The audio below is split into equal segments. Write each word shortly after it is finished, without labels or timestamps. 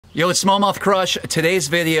Yo, it's SmallmouthCrush. Today's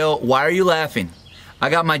video, why are you laughing? I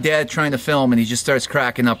got my dad trying to film and he just starts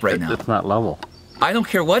cracking up right now. It's not level. I don't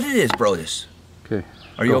care what it is, Brodus. Okay.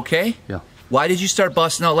 Are you okay? Yeah. Why did you start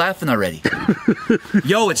busting out laughing already?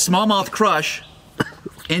 Yo, it's SmallmouthCrush.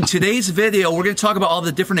 In today's video, we're going to talk about all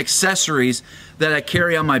the different accessories that I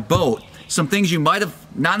carry on my boat. Some things you might have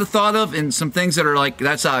not have thought of and some things that are like,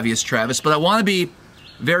 that's obvious, Travis. But I want to be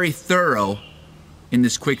very thorough in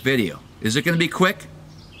this quick video. Is it going to be quick?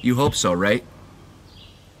 You hope so, right?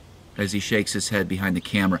 As he shakes his head behind the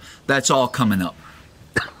camera. That's all coming up.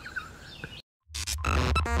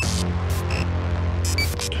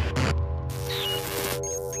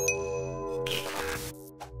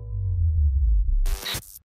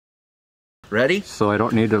 Ready? So I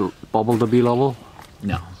don't need the bubble to be level?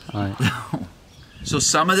 No. All right. No. So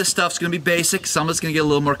some of this stuff's going to be basic, some of it's going to get a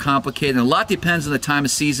little more complicated, and a lot depends on the time of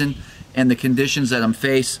season and the conditions that I'm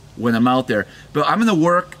faced when I'm out there. But I'm going to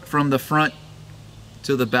work from the front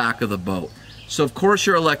to the back of the boat. So of course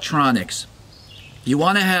your electronics. You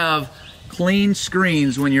want to have clean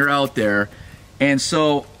screens when you're out there, and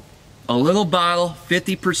so a little bottle,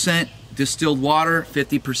 50% distilled water,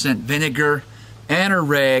 50% vinegar, and a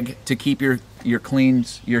rag to keep your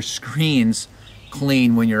screens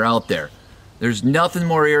clean when you're out there. There's nothing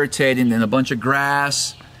more irritating than a bunch of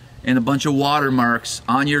grass and a bunch of watermarks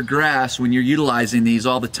on your grass when you're utilizing these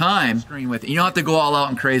all the time. You don't have to go all out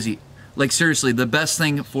and crazy. Like seriously, the best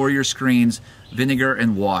thing for your screens, vinegar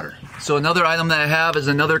and water. So another item that I have is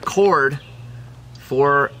another cord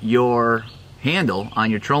for your handle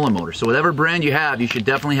on your trolling motor. So whatever brand you have, you should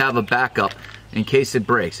definitely have a backup in case it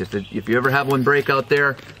breaks. If you ever have one break out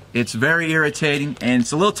there, it's very irritating and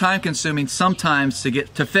it's a little time consuming sometimes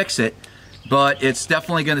to fix it, but it's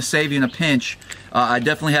definitely going to save you in a pinch. I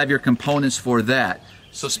definitely have your components for that.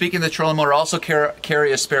 So speaking of the trolling motor, also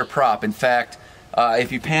carry a spare prop. In fact,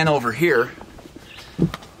 if you pan over here,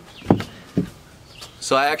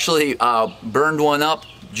 so I actually burned one up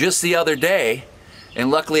just the other day,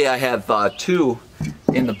 and luckily I have two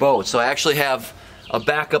in the boat. So I actually have a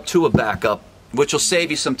backup to a backup, which will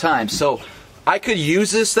save you some time. So I could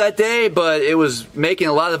use this that day, but it was making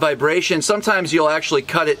a lot of vibration. Sometimes you'll actually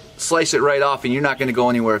cut it, slice it right off, and you're not going to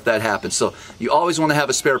go anywhere if that happens. So you always want to have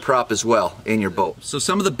a spare prop as well in your boat. So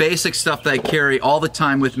some of the basic stuff that I carry all the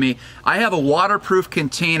time with me, I have a waterproof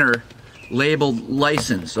container labeled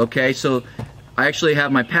license, okay? So I actually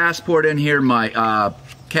have my passport in here, my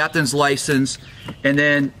captain's license, and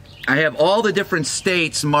then I have all the different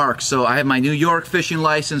states marked. So I have my New York fishing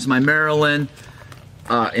license, my Maryland,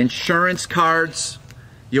 insurance cards.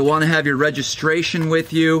 You'll want to have your registration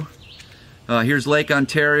with you. Here's Lake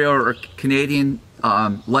Ontario or Canadian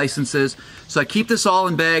licenses. So I keep this all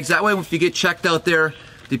in bags. That way if you get checked out there,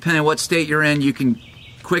 depending on what state you're in, you can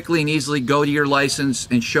quickly and easily go to your license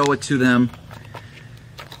and show it to them.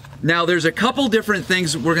 Now there's a couple different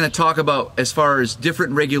things we're going to talk about as far as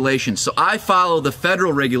different regulations. So I follow the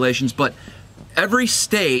federal regulations, but every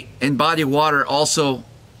state and body of water also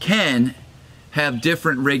can have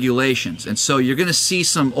different regulations, and so you're going to see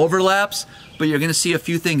some overlaps, but you're going to see a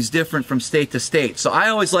few things different from state to state. So I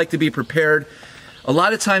always like to be prepared. A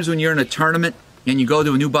lot of times when you're in a tournament and you go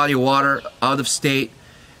to a new body of water out of state,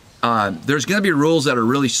 there's going to be rules that are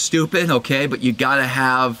really stupid, okay, but you got to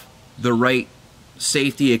have the right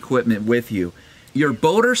safety equipment with you. Your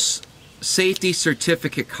boater's safety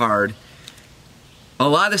certificate card, a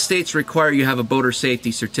lot of states require you have a boater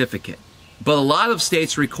safety certificate. But a lot of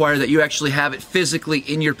states require that you actually have it physically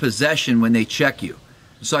in your possession when they check you.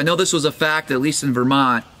 So I know this was a fact, at least in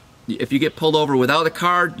Vermont. If you get pulled over without a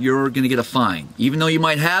card, you're going to get a fine. Even though you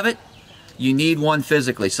might have it, you need one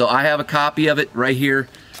physically. So I have a copy of it right here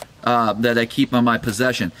that I keep on my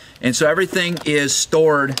possession. And so everything is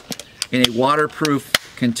stored in a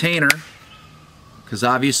waterproof container, because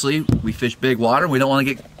obviously we fish big water and we don't want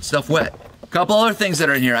to get stuff wet. Couple other things that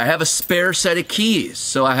are in here. I have a spare set of keys.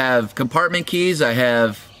 So I have compartment keys, I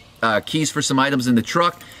have keys for some items in the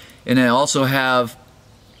truck, and I also have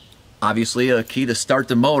obviously a key to start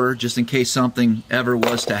the motor just in case something ever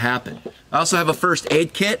was to happen. I also have a first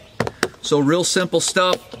aid kit. So real simple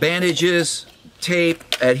stuff, bandages, tape,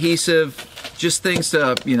 adhesive, just things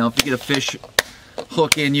to, you know, if you get a fish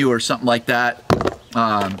hook in you or something like that,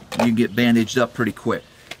 you can get bandaged up pretty quick.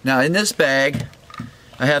 Now in this bag,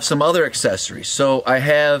 I have some other accessories. So I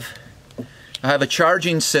have a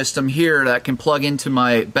charging system here that can plug into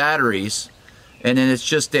my batteries, and then it's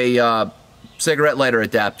just a cigarette lighter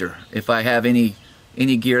adapter if I have any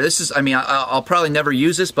gear. This is, I mean, I'll probably never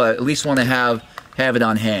use this, but at least want to have it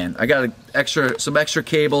on hand. I got some extra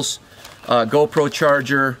cables, GoPro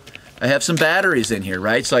charger. I have some batteries in here,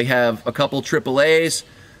 right? So I have a couple AAAs,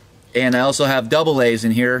 And I also have double A's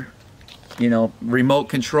in here, you know, remote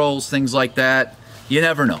controls, things like that. You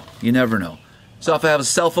never know, you never know. So if I have a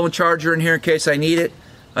cell phone charger in here in case I need it,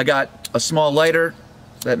 I got a small lighter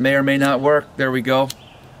that may or may not work. There we go.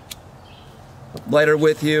 Lighter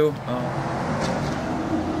with you.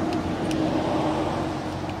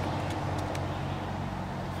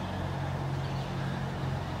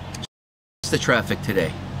 The traffic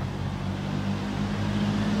today.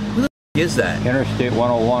 Who the f is that? Interstate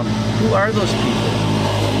 101. Who are those people?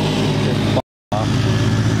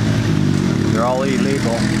 They're all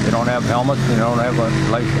illegal. They don't have helmets. They don't have a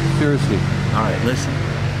license. Seriously. All right, listen.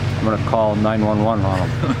 I'm gonna call 911 on them.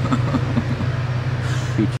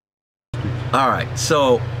 All right,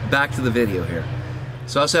 so back to the video here.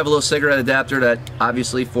 So I also have a little cigarette adapter that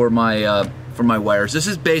obviously for my wires. This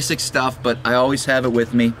is basic stuff, but I always have it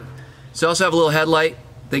with me. So I also have a little headlight.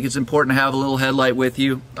 I think it's important to have a little headlight with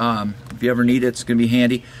you. If you ever need it, it's going to be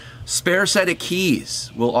handy. Spare set of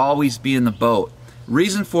keys will always be in the boat.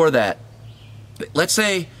 Reason for that, let's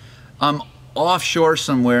say I'm offshore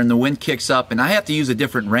somewhere and the wind kicks up and I have to use a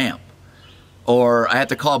different ramp. Or I have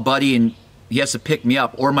to call a buddy and he has to pick me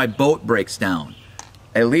up. Or my boat breaks down.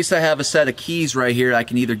 At least I have a set of keys right here I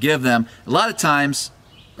can either give them. A lot of times,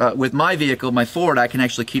 with my vehicle, my Ford, I can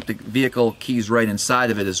actually keep the vehicle keys right inside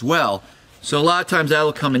of it as well. So a lot of times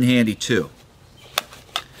that'll come in handy too.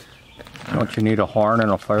 Don't you need a horn and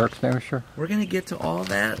a fire extinguisher? We're going to get to all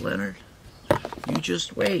that, Leonard. You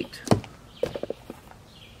just wait.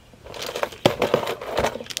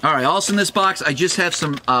 Alright, also in this box, I just have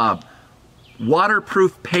some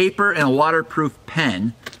waterproof paper and a waterproof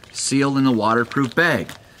pen sealed in a waterproof bag.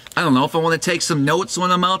 I don't know if I want to take some notes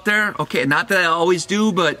when I'm out there. Okay, not that I always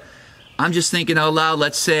do, but I'm just thinking out loud.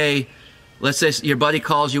 Let's say your buddy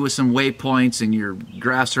calls you with some waypoints and your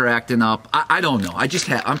graphs are acting up. I don't know.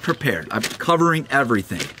 I'm prepared. I'm covering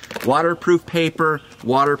everything. Waterproof paper,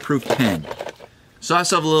 waterproof pen. So I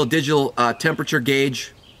also have a little digital temperature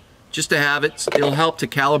gauge just to have it. It'll help to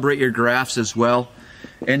calibrate your graphs as well.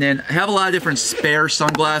 And then I have a lot of different spare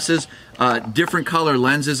sunglasses. Different color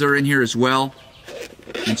lenses are in here as well.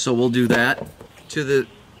 And so we'll do that.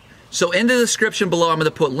 So in the description below, I'm going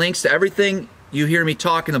to put links to everything you hear me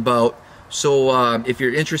talking about. So if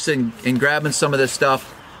you're interested in grabbing some of this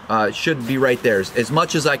stuff, it should be right there. As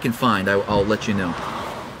much as I can find, I'll let you know.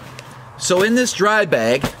 So in this dry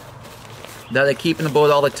bag that I keep in the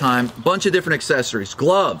boat all the time, a bunch of different accessories.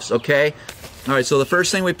 Gloves, okay? All right, so the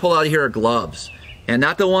first thing we pull out of here are gloves. And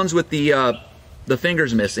not the ones with the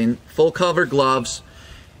fingers missing. Full cover gloves.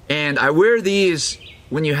 And I wear these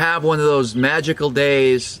when you have one of those magical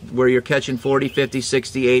days where you're catching 40, 50,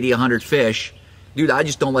 60, 80, 100 fish. Dude, I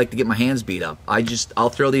just don't like to get my hands beat up. I'll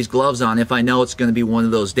throw these gloves on if I know it's going to be one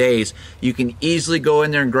of those days. You can easily go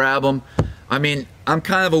in there and grab them. I mean, I'm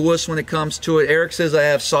kind of a wuss when it comes to it. Eric says I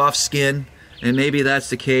have soft skin, and maybe that's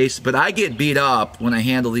the case, but I get beat up when I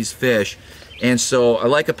handle these fish. And so I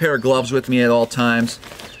like a pair of gloves with me at all times.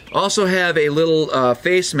 Also have a little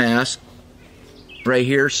face mask right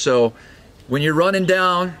here, so when you're running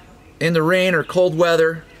down in the rain or cold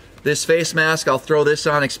weather, this face mask, I'll throw this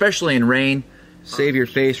on, especially in rain. Save your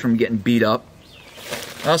face from getting beat up.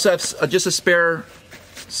 I also have just a spare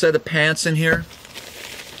set of pants in here.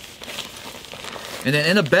 And then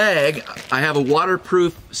in a bag, I have a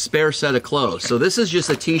waterproof spare set of clothes. So this is just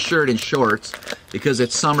a t-shirt and shorts because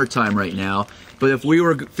it's summertime right now. But if we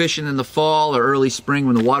were fishing in the fall or early spring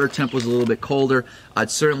when the water temp was a little bit colder, I'd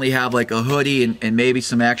certainly have like a hoodie and maybe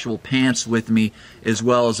some actual pants with me as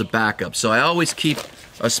well as a backup. So I always keep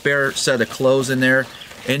a spare set of clothes in there.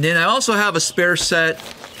 And then I also have a spare set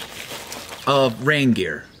of rain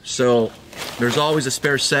gear. So there's always a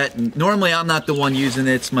spare set. And normally I'm not the one using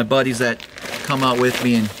it. It's my buddies that come out with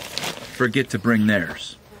me and forget to bring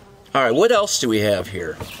theirs. All right, what else do we have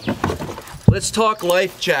here? Let's talk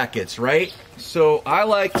life jackets, right? So I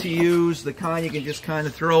like to use the kind you can just kind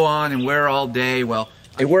of throw on and wear all day. Well,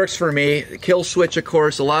 it works for me. The kill switch, of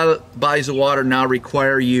course, a lot of bodies of water now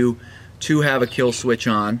require you to have a kill switch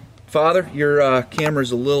on. Father, your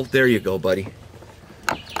camera's a little... There you go, buddy.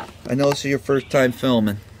 I know this is your first time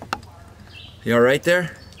filming. You all right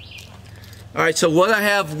there? All right, so what I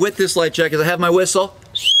have with this life jacket is I have my whistle.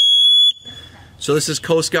 So this is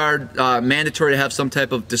Coast Guard, mandatory to have some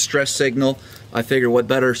type of distress signal. I figure what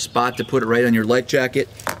better spot to put it right on your life jacket.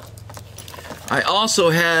 I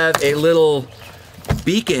also have a little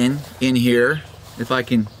beacon in here, if I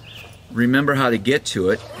can remember how to get to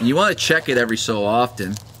it. And you want to check it every so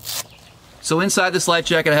often. So inside this life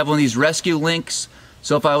jacket I have one of these rescue links.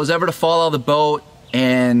 So if I was ever to fall out of the boat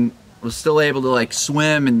and was still able to like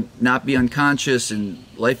swim and not be unconscious, and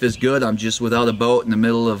life is good. I'm just without a boat in the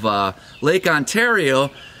middle of Lake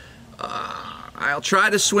Ontario. I'll try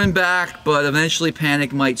to swim back, but eventually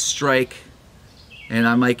panic might strike and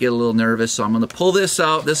I might get a little nervous. So I'm going to pull this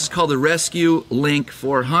out. This is called the Rescue Link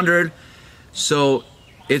 400. So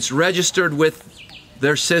it's registered with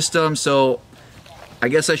their system. So I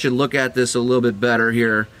guess I should look at this a little bit better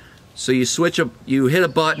here. So you switch up, you hit a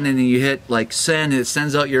button and then you hit like send, and it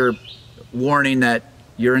sends out your warning that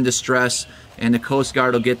you're in distress, and the Coast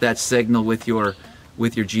Guard will get that signal with your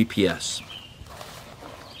GPS.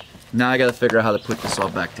 Now I got to figure out how to put this all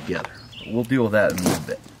back together. We'll deal with that in a little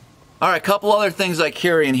bit. All right, a couple other things I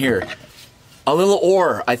carry in here. A little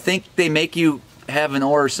oar. I think they make you have an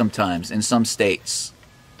oar sometimes in some states.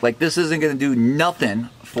 Like, this isn't going to do nothing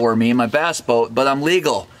for me in my bass boat, but I'm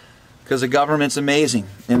legal because the government's amazing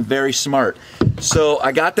and very smart. So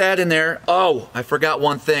I got that in there. Oh, I forgot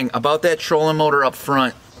one thing about that trolling motor up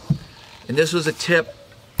front. And this was a tip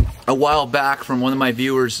a while back from one of my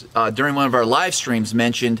viewers during one of our live streams,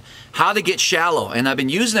 mentioned how to get shallow, and I've been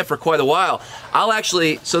using it for quite a while.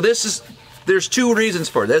 There's two reasons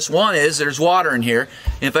for this. One is there's water in here,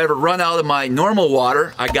 and if I ever run out of my normal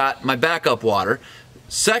water, I got my backup water.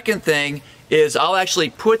 Second thing is I'll actually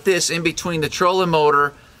put this in between the trolling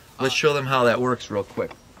motor. Let's show them how that works real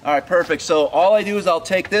quick. All right, perfect. So all I do is I'll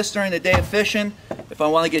take this during the day of fishing. If I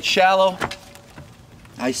want to get shallow,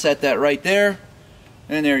 I set that right there.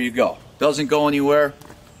 And there you go. Doesn't go anywhere.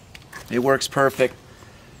 It works perfect.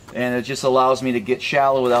 And it just allows me to get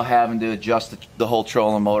shallow without having to adjust the whole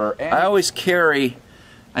trolling motor. And I always carry,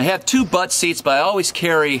 I have two butt seats, but I always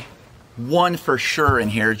carry one for sure in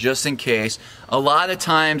here just in case. A lot of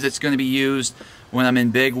times it's going to be used when I'm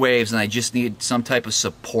in big waves and I just need some type of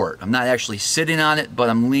support. I'm not actually sitting on it, but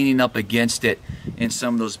I'm leaning up against it in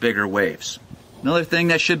some of those bigger waves. Another thing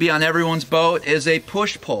that should be on everyone's boat is a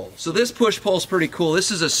push pole. So this push pole is pretty cool. This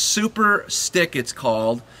is a Super Stick, it's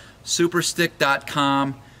called.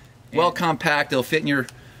 Superstick.com. Well compact, it'll fit in your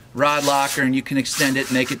rod locker and you can extend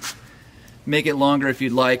it, make it longer if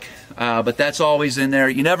you'd like. But that's always in there.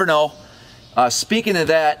 You never know. Speaking of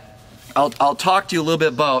that, I'll talk to you a little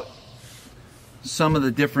bit about some of the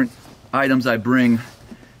different items I bring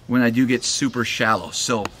when I do get super shallow.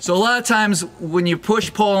 So a lot of times when you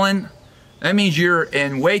push poling, that means you're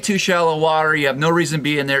in way too shallow water. You have no reason to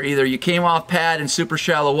be in there. Either you came off pad in super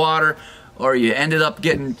shallow water, or you ended up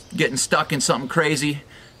getting stuck in something crazy.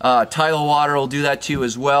 Tidal water will do that to you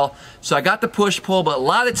as well. So I got the push pole, but a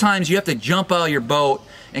lot of times you have to jump out of your boat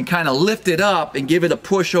and kind of lift it up and give it a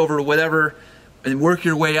push over whatever and work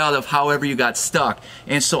your way out of however you got stuck.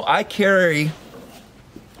 And so I carry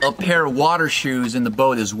a pair of water shoes in the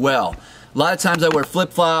boat as well. A lot of times I wear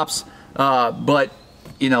flip-flops, but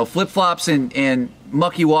you know, flip-flops and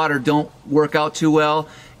mucky water don't work out too well.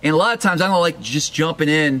 And a lot of times I don't like just jumping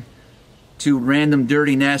in to random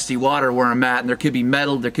dirty nasty water where I'm at, and there could be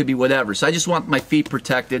metal, there could be whatever. So I just want my feet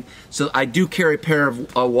protected. So I do carry a pair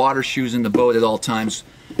of water shoes in the boat at all times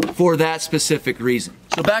for that specific reason.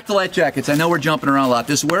 So back to life jackets. I know we're jumping around a lot.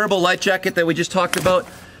 This wearable life jacket that we just talked about,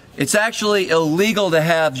 it's actually illegal to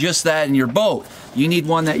have just that in your boat. You need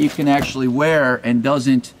one that you can actually wear and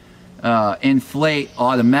doesn't inflate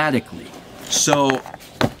automatically. So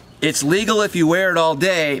it's legal if you wear it all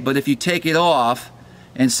day, but if you take it off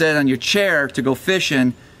and set it on your chair to go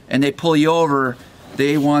fishing and they pull you over,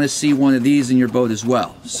 they want to see one of these in your boat as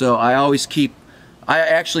well. So I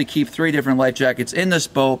actually keep 3 different life jackets in this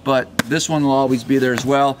boat, but this one will always be there as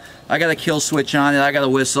well. I got a kill switch on it, I got a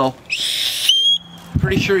whistle.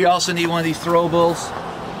 Pretty sure you also need one of these throwables.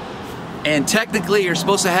 And technically you're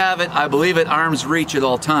supposed to have it, I believe, at arm's reach at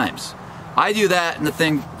all times. I do that and the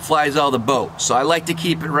thing flies out of the boat. So I like to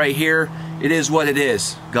keep it right here. It is what it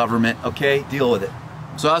is, government, okay? Deal with it.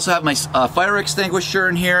 So I also have my fire extinguisher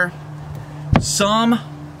in here. Some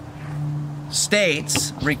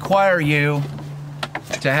states require you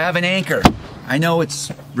to have an anchor. I know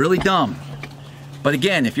it's really dumb. But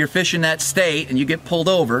again, if you're fishing that state and you get pulled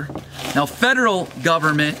over, now federal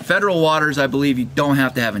government, federal waters, I believe you don't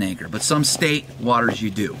have to have an anchor, but some state waters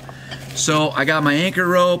you do. So I got my anchor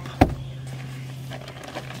rope,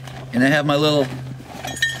 and I have my little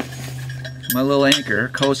anchor,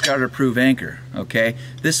 Coast Guard approved anchor, okay?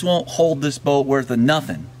 This won't hold this boat worth of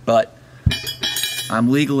nothing, but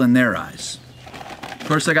I'm legal in their eyes. Of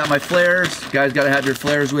course, I got my flares. You guys gotta have your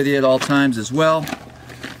flares with you at all times as well.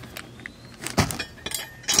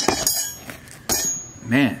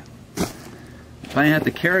 Man, if I didn't have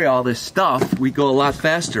to carry all this stuff, we'd go a lot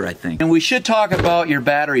faster, I think. And we should talk about your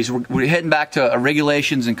batteries. We're heading back to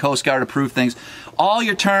regulations and Coast Guard approved things. All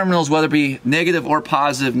your terminals, whether it be negative or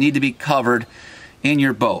positive, need to be covered in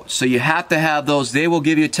your boat. So you have to have those. They will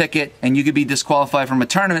give you a ticket, and you could be disqualified from a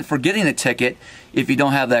tournament for getting a ticket if you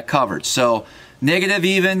don't have that covered. So negative,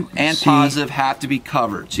 even, and positive have to be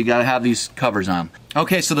covered. So you got to have these covers on.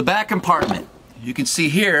 Okay, so the back compartment. You can see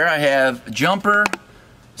here I have jumper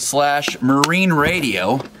 / marine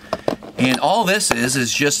radio, and all this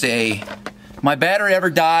is just a, my battery ever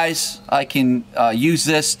dies, I can use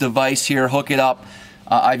this device here, hook it up.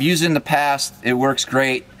 I've used it in the past, it works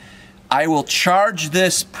great. I will charge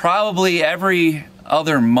this probably every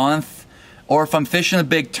other month, or if I'm fishing a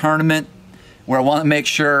big tournament where I want to make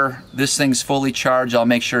sure this thing's fully charged, I'll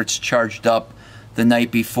make sure it's charged up the night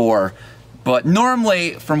before. But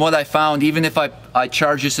normally, from what I found, even if I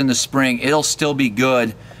charge this in the spring, it'll still be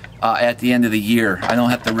good at the end of the year. I don't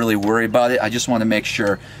have to really worry about it. I just want to make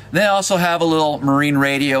sure. Then I also have a little marine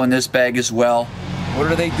radio in this bag as well.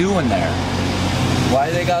 What are they doing there? Why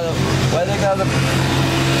they gotta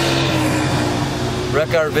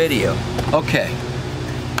wreck our video? Okay.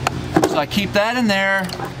 So I keep that in there.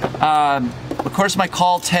 Of course, my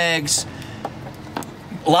Cull Tags.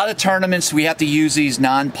 A lot of tournaments we have to use these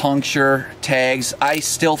non-puncture tags. I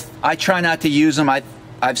try not to use them.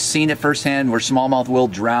 I've seen it firsthand where smallmouth will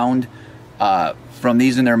drown from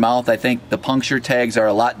these in their mouth. I think the puncture tags are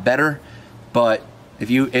a lot better. But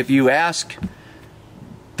if you ask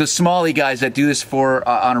the smallie guys that do this for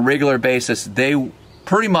on a regular basis, they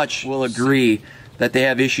pretty much will agree that they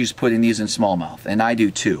have issues putting these in smallmouth, and I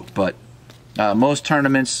do too. But most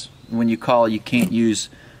tournaments, when you call, you can't use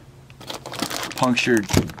punctured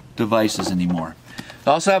devices anymore. I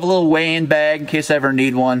also have a little weigh-in bag in case I ever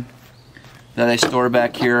need one that I store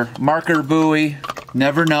back here. Marker buoy,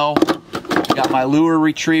 never know. Got my lure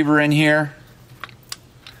retriever in here.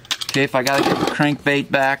 Okay, if I gotta get the crankbait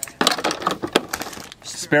back.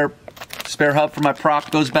 Spare hub for my prop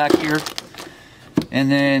goes back here.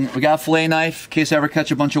 And then we got a fillet knife in case I ever catch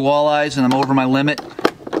a bunch of walleyes and I'm over my limit.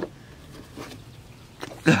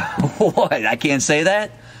 What? I can't say that?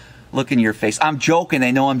 Look in your face. I'm joking.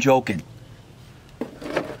 They know I'm joking.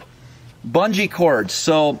 Bungee cords.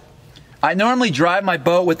 So I normally drive my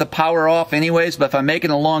boat with the power off anyways, but if I'm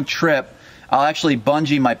making a long trip, I'll actually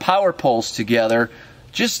bungee my power poles together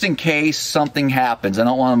just in case something happens. I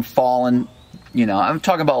don't want them falling. You know, I'm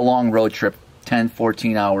talking about a long road trip, 10,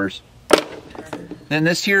 14 hours. Then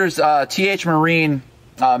this here's TH Marine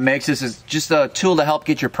makes this as just a tool to help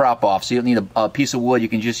get your prop off. So you don't need a piece of wood. You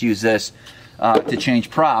can just use this to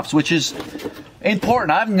change props, which is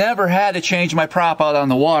important. I've never had to change my prop out on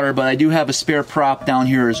the water, but I do have a spare prop down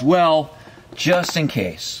here as well, just in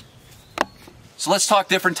case. So let's talk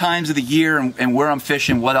different times of the year and where I'm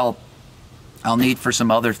fishing, what I'll need for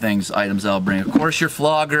some other things, items I'll bring. Of course, your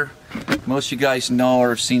flogger. Most of you guys know or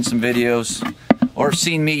have seen some videos or have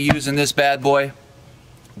seen me using this bad boy.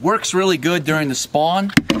 Works really good during the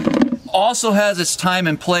spawn. Also has its time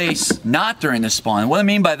and place not during the spawn. What I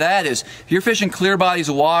mean by that is if you're fishing clear bodies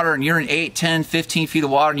of water and you're in 8, 10, 15 feet of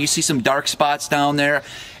water and you see some dark spots down there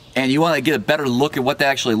and you want to get a better look at what that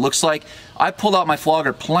actually looks like, I pulled out my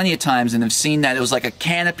flogger plenty of times and have seen that it was like a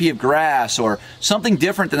canopy of grass or something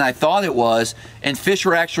different than I thought it was, and fish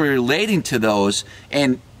were actually relating to those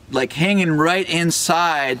and like hanging right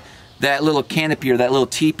inside that little canopy or that little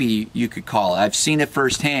teepee, you could call it. I've seen it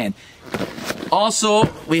firsthand.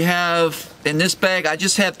 Also, we have, in this bag, I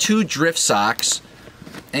just have 2 drift socks.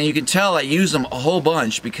 And you can tell I use them a whole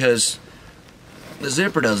bunch because the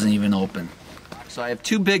zipper doesn't even open. So I have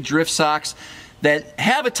 2 big drift socks that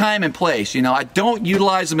have a time and place. You know, I don't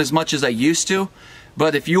utilize them as much as I used to.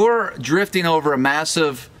 But if you're drifting over a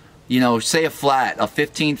massive, you know, say a flat, a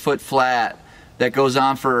 15-foot flat that goes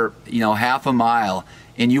on for, you know, half a mile,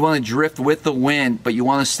 and you want to drift with the wind, but you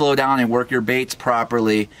want to slow down and work your baits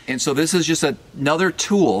properly. And so this is just another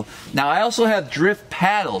tool. Now I also have drift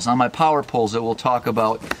paddles on my power poles that we'll talk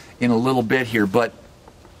about in a little bit here, but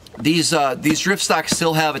these drift stocks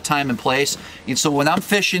still have a time and place. And so when I'm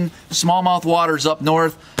fishing smallmouth waters up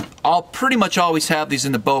north, I'll pretty much always have these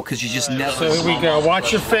in the boat because you just never... So here we go.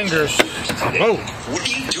 Watch your fingers. Oh! What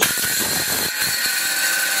are you doing?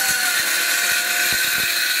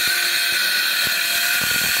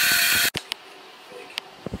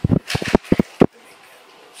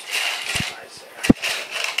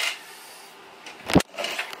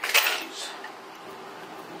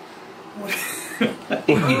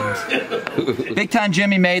 Big Time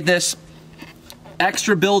Jimmy made this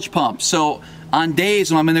extra bilge pump. So on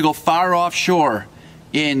days when I'm going to go far offshore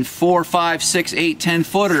in 4, 5, 6, 8, 10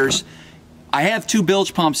 footers, I have 2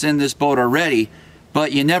 bilge pumps in this boat already,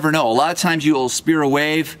 but you never know. A lot of times you will spear a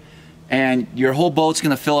wave and your whole boat's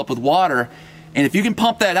going to fill up with water. And if you can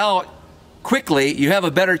pump that out quickly, you have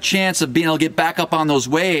a better chance of being able to get back up on those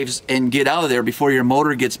waves and get out of there before your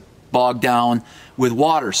motor gets bogged down with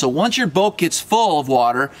water. So once your boat gets full of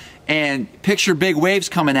water and picture big waves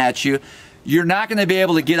coming at you, you're not going to be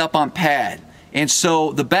able to get up on pad. And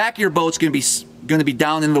so the back of your boat's going to be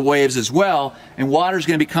down in the waves as well, and water's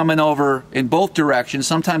going to be coming over in both directions.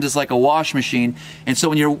 Sometimes it's like a wash machine. And so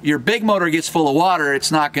when your big motor gets full of water, it's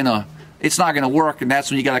not going to work, and that's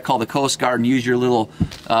when you got to call the Coast Guard and use your little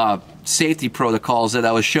safety protocols that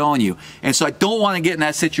I was showing you. And so I don't want to get in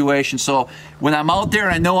that situation. So when I'm out there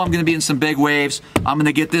and I know I'm going to be in some big waves, I'm going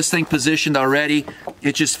to get this thing positioned already.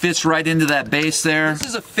 It just fits right into that base there. This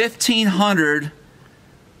is a 1,500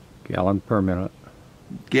 gallon per minute.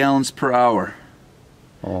 Gallons per hour.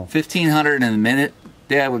 Oh. 1,500 in a minute.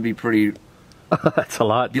 That would be pretty. That's a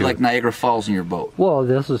lot. Be like Niagara Falls in your boat. Well,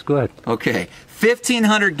 this is good. Okay,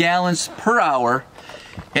 1,500 gallons per hour.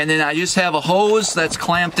 And then I just have a hose that's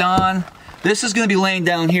clamped on. This is going to be laying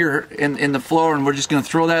down here in the floor, and we're just going to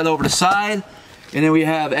throw that over the side. And then we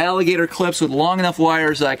have alligator clips with long enough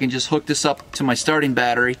wires that I can just hook this up to my starting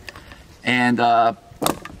battery, and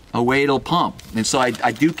away it'll pump. And so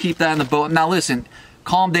I do keep that in the boat. Now listen,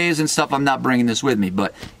 calm days and stuff, I'm not bringing this with me,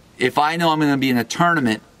 but if I know I'm going to be in a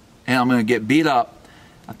tournament and I'm going to get beat up,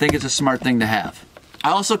 I think it's a smart thing to have. I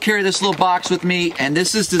also carry this little box with me, and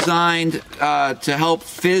this is designed to help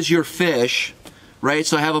fizz your fish, right?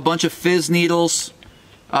 So I have a bunch of fizz needles.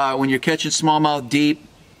 When you're catching smallmouth deep,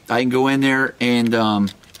 I can go in there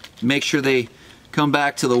and make sure they come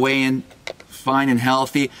back to the weigh-in fine and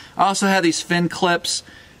healthy. I also have these fin clips.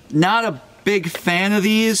 Not a big fan of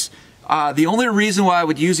these. The only reason why I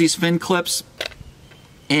would use these fin clips,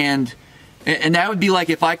 and that would be like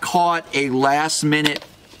if I caught a last-minute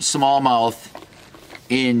smallmouth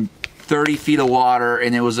in 30 feet of water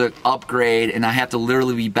and it was an upgrade and I have to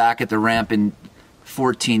literally be back at the ramp in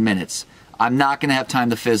 14 minutes. I'm not going to have time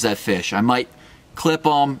to fizz that fish. I might clip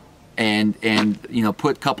them and you know,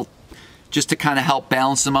 put a couple just to kind of help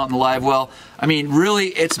balance them out in the live well. I mean, really,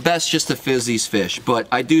 it's best just to fizz these fish, but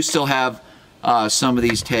I do still have some of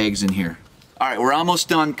these tags in here. All right, we're almost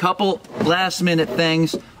done. Couple last minute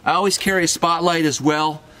things. I always carry a spotlight as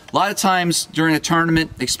well. A lot of times during a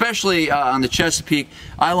tournament, especially on the Chesapeake,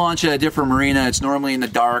 I launch at a different marina. It's normally in the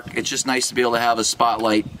dark. It's just nice to be able to have a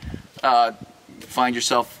spotlight. Find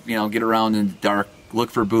yourself, you know, get around in the dark,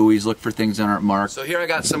 look for buoys, look for things that aren't marked. So here I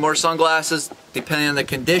got some more sunglasses, depending on the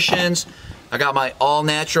conditions. I got my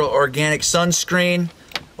all-natural organic sunscreen,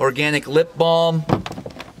 organic lip balm.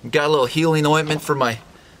 Got a little healing ointment for my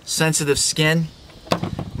sensitive skin.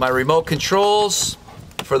 My remote controls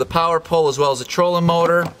for the power pole as well as the trolling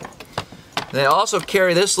motor. Then I also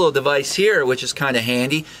carry this little device here, which is kind of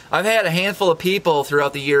handy. I've had a handful of people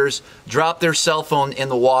throughout the years drop their cell phone in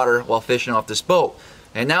the water while fishing off this boat.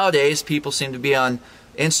 And nowadays, people seem to be on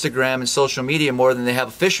Instagram and social media more than they have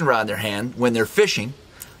a fishing rod in their hand when they're fishing.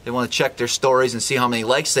 They want to check their stories and see how many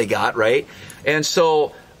likes they got, right? And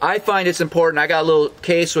so I find it's important. I got a little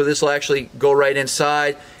case where this will actually go right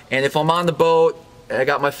inside. And if I'm on the boat and I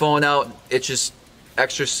got my phone out, it's just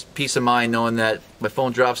extra peace of mind knowing that my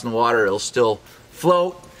phone drops in the water, it'll still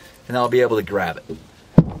float, and I'll be able to grab it.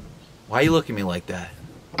 Why are you looking at me like that?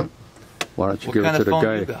 Why don't you give it to the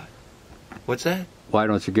guy? You got? What's that? Why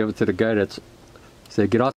don't you give it to the guy that's say,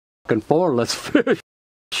 get off the fucking phone, let's fish?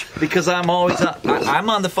 Because I'm always I'm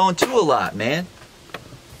on the phone too a lot, man.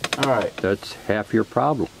 All right. That's half your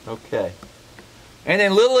problem. Okay. And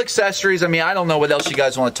then little accessories. I mean, I don't know what else you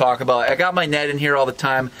guys want to talk about. I got my net in here all the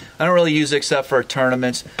time. I don't really use it except for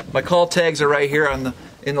tournaments. My Cull Tags are right here on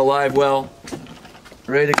in the live well,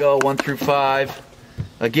 ready to go, 1 through 5.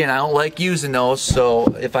 Again, I don't like using those,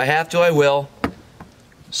 so if I have to, I will.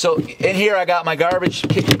 So in here, I got my garbage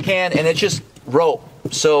can, and it's just rope.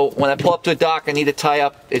 So when I pull up to a dock, I need to tie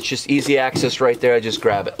up. It's just easy access right there. I just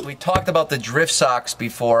grab it. We talked about the drift socks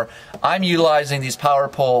before. I'm utilizing these power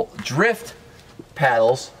pole drift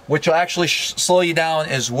paddles, which will actually slow you down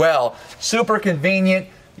as well. Super convenient.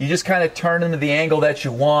 You just kind of turn them to the angle that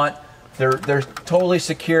you want. They're totally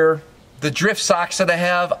secure. The drift socks that I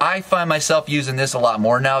have, I find myself using this a lot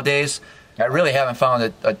more nowadays. I really haven't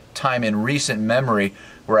found a time in recent memory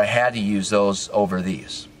where I had to use those over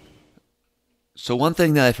these. So one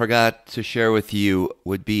thing that I forgot to share with you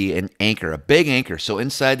would be an anchor, a big anchor. So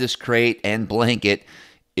inside this crate and blanket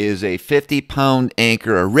is a 50-pound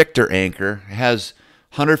anchor, a Richter anchor. It has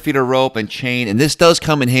 100 feet of rope and chain, and this does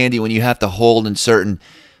come in handy when you have to hold in certain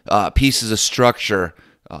pieces of structure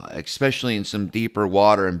especially in some deeper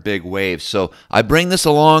water and big waves. So I bring this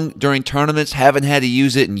along during tournaments. Haven't had to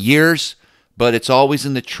use it in years, but it's always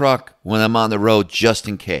in the truck when I'm on the road just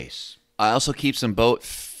in case. I also keep some boat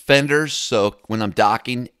fenders so when I'm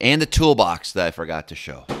docking, and the toolbox that I forgot to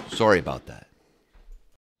show. Sorry about that.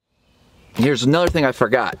 Here's another thing I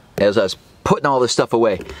forgot as I was putting all this stuff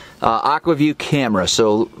away. Aqua View camera.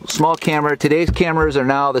 So small camera. Today's cameras are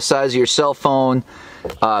now the size of your cell phone.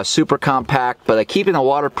 Super compact, but I keep it in a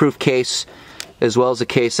waterproof case as well as the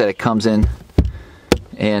case that it comes in.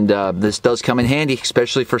 And this does come in handy,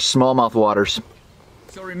 especially for smallmouth waters.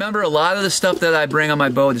 So remember, a lot of the stuff that I bring on my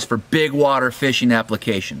boat is for big water fishing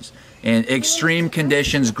applications and extreme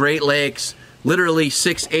conditions. Great Lakes, literally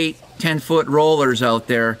 6, 8, 10-foot rollers out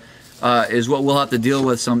there is what we'll have to deal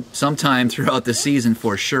with sometime throughout the season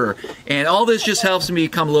for sure. And all this just helps me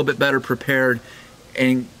become a little bit better prepared,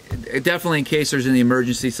 and definitely in case there's any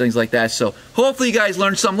emergencies, things like that. So hopefully you guys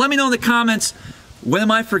learned something. Let me know in the comments, what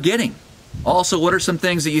am I forgetting? Also, what are some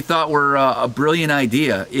things that you thought were a brilliant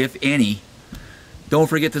idea, if any? Don't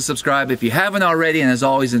forget to subscribe if you haven't already, and as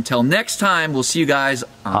always, until next time, we'll see you guys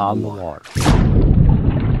on the water.